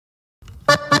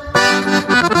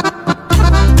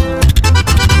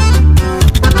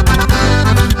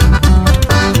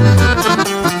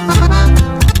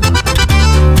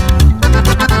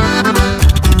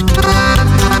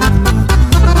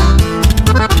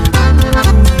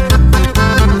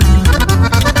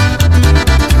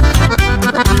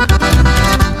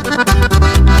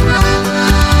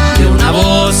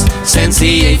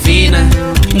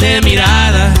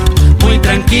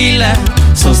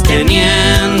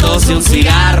fumándose un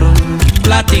cigarro,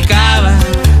 platicaba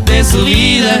de su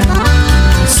vida.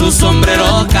 Su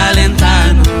sombrero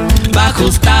calentano va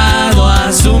ajustado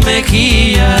a su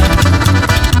mejilla.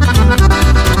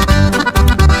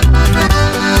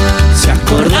 Se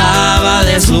acordaba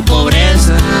de su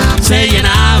pobreza, se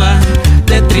llenaba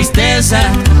de tristeza.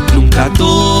 Nunca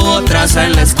tuvo traza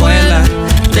en la escuela,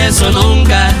 de eso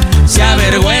nunca se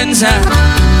avergüenza.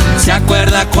 Se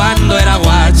acuerda cuando era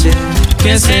guache,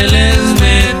 que se les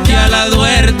metía a las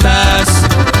huertas.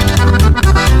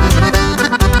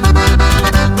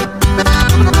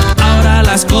 Ahora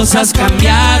las cosas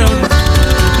cambiaron,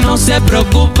 no se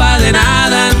preocupa de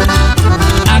nada.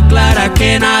 Aclara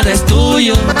que nada es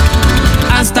tuyo,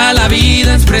 hasta la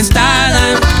vida es prestada.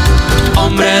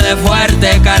 Hombre de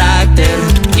fuerte carácter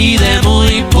y de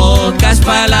muy pocas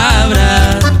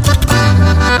palabras.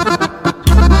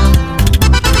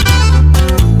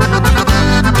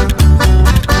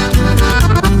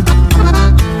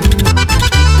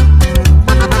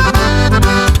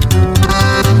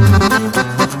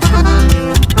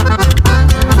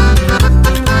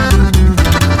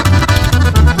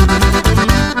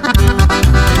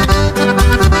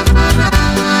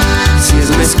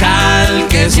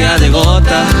 Que sea de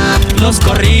gota, los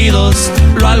corridos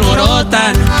lo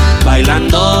alborotan,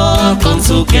 bailando con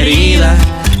su querida,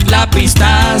 la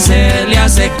pista se le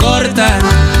hace corta.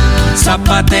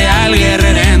 Zapatea al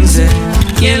guerrerense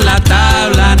y en la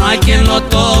tabla no hay quien lo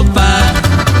topa.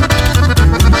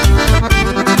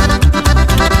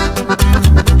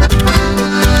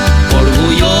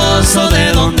 Orgulloso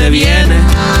de donde viene,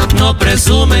 no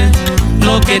presume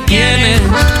lo que tiene,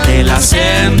 el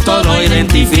acento lo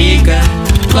identifica,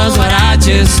 los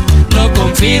guaraches lo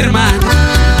confirman.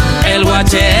 El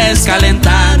guache es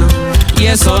calentano y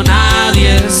eso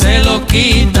nadie se lo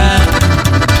quita.